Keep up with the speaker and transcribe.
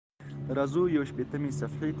راځو یو شپېتمې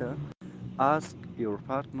صفحې ته. ask your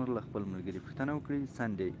partner له خپل ملګري پوښتنه وکړي.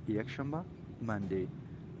 سنډے یکشنبه، منډے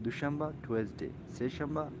دوشنبه، ټوزډے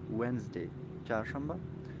سهشنبه، وینزډے چهارشنبه،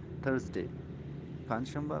 تھرسډے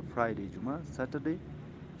پنجشنبه، فرایډے جمعه، سیټرډے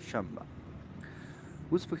شنبه.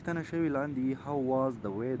 اوس پوښتنه شوې لاندې how was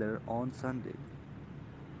the weather on Sunday.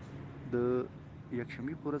 د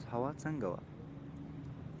یکشنبې په ورځ هوا څنګه وه؟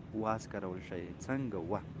 was کارول شوی څنګه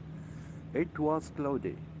وه. it was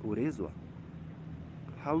cloudy وریځ وه.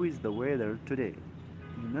 how is the weather today.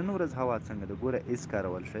 نن ورځ هوا څنګه ده؟ ګوره is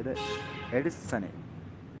کارول شوی ده. it is sunny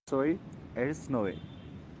sorry it is snowy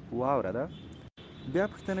واوره ده. بیا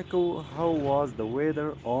پوښتنه کوو how was the weather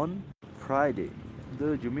on Friday. د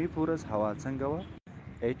جمعې په ورځ هوا څنګه وه؟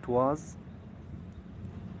 it was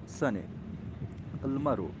sunny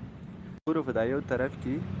لمر و. ګوره په دا یو طرف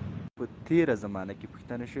کې په تیره زمانه کې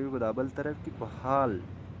پوښتنه شوې، په دا بل طرف کې په حال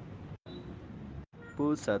په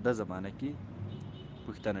ساده زمانه کې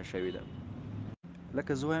پوښتنه شوې ده.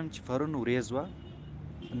 لکه زه وایم چې پرون ورېځ وه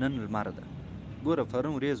نن لمر ده. ګوره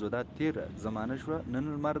پرون ورېځ وه دا تیره زمانه شوه، نن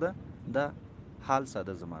لمر ده دا حال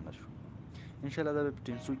ساده زمانه شو. انشاءالله دا به په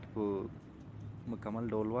ټینسو کې په مکمل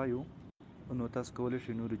ډول وایو، نو تاسو کولی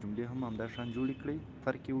شئ نورې جملې هم همدا شان جوړې کړئ،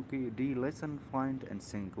 فرق یې وکړئ. ډي لیسن فایند اینډ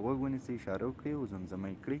سینګ غوږ ونیسئ، اشاره وکړئ او زمزمه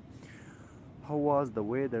یې کړئ. how was the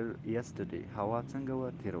weather yesterday. هوا څنګه وه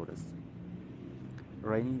تېره ورځ؟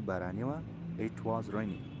 rainy باراني وه. it was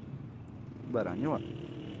rainy باراني وه.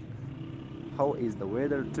 how is the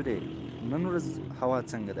weather today. نن ورځ هوا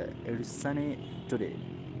څنګه ده؟ it is sunny today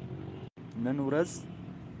نن ورځ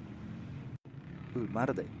لمر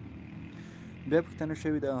دی. بیا پوښتنه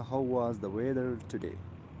شوې ده how was the weather today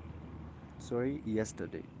sorry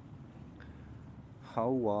yesterday. how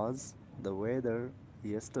was the weather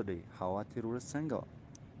yesterday. هوا تېره ورځ څنګه وه؟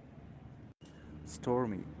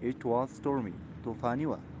 stormy it was stormy طوفاني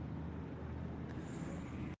وه.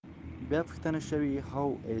 بیا پوښتنه شوې how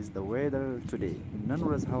is the weather today. نن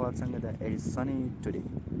ورځ هوا څنګه ده؟ it is sunny today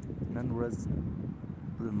نن ورځ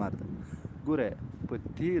لمر ده. ګوره په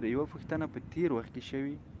تېر یوه پوښتنه په تېر وخت کې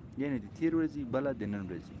شوې، یعنې د تېر ورځې، بله د نن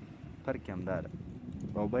ورځې، فرق یې همدا ده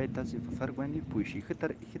او باید تاسې په فرق باندې پوه شئ.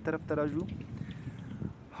 ښه طرف ته راځو.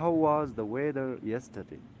 how was the weather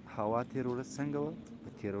yesterday. هوا تېره ورځ څنګه وه؟ په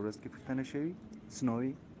تېره ورځ کې پوښتنه شوې.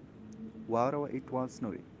 snowy واوره وه. it was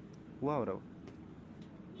snowy واوره وه.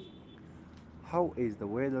 how is the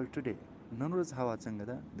weather today. نن ورځ هوا څنګه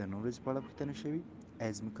ده؟ د نن ورځې په اړه پوښتنه شوې.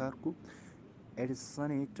 as مې کار کړو. it is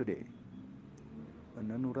sunny today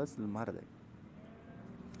نن ورځ لمر دی.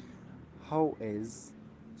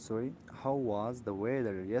 how was the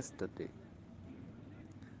weather yesterday.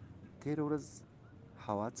 تېره ورځ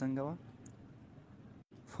هوا څنګه وه؟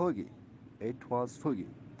 foggy it was foggy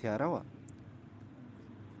تیاره وه.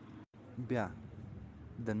 بیا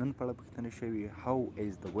د نن په اړه پوښتنه شوې. how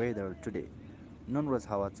is the weather today. نن ورځ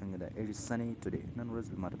هوا څنګه ده؟ it is sunny today نن ورځ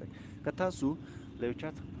لمر دی. که تاسو له یو چا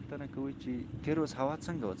څخه پوښتنه کوئ چې تېره ورځ هوا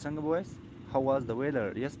څنګه وه، څنګه به وایاست؟ how was the weather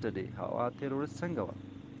yesterday. هوا تېره ورځ څنګه وه؟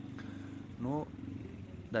 نو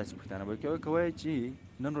داسې پوښتنه به کوئ. که وایئ چې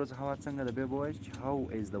نن ورځ هوا څنګه ده، بیا به وایئ چې how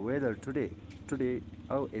is the weather today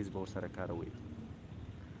او is به ورسره کاروئ.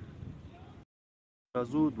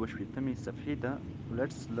 راځو 22مې صفحې ته.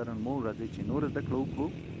 let's learn more. راځئ چې نور زده کړه وکړو.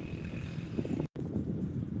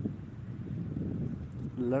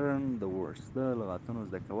 learn the words د لغاتونو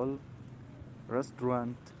زده کول.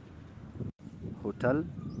 restaurant هوټل،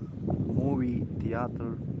 مووي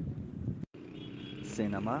تیاتر،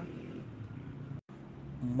 سینما،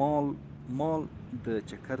 مال د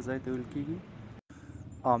چکر ځای ته ویل کیږي.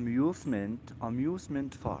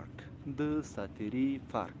 amusement پارک د ساتیري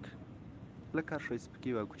پارک، لکه هر ښایست پکې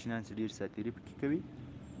وي او کوچنیان چې ډېر ساتیري پکې کوي.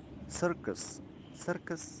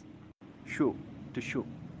 سرکس شو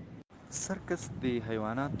سرکس د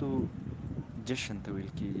حیواناتو جشن ته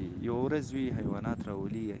ویل کیږي. یو ورځ وي حیوانات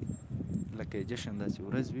راولي، لکه جشن داسې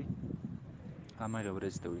ورځ وي، همغه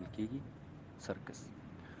ورځ ته ویل کیږي سرکس.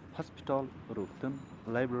 هاسپیټال روغتون،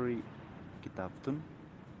 لایبرري کتابتون،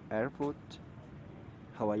 ایرپورټ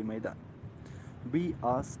هوایي میدان. be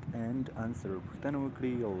ask and answer پوښتنه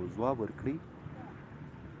وکړئ او ځواب ورکړئ.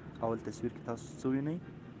 اول تصویر کې تاسو څه وینئ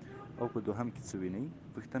او په دوهم کې څه وینئ؟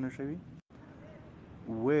 پوښتنه شوې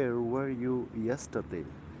where were you yesterday.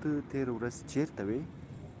 ته تېره ورځ چیرته وې؟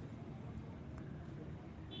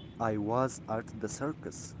 I was at the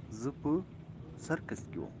circus. زه په سرکس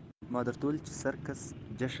کې وم. ما درته ویل چې سرکس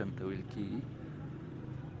جشن ته ویل کیږي،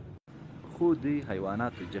 خو د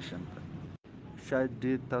حیواناتو جشن ته. شاید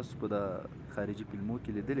ډېر تاسو په دا خارجي فلمو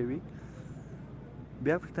کې لیدلی وي.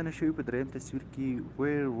 بیا پوښتنه شوې په دریم تصویر کې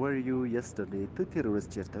where were you yesterday. ته تېره ورځ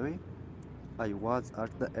چیرته وې؟ I was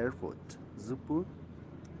at the airport. زه په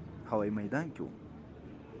هوایي میدان کې وم.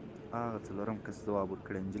 هغه څلورم کس ځواب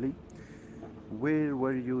ورکړی. نجلۍ Where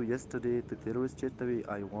were you yesterday؟ ته تېره ورځ چېرته وې؟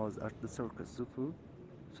 I was at the circus. زه په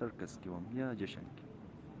سرکس کې وم یا جشن کې.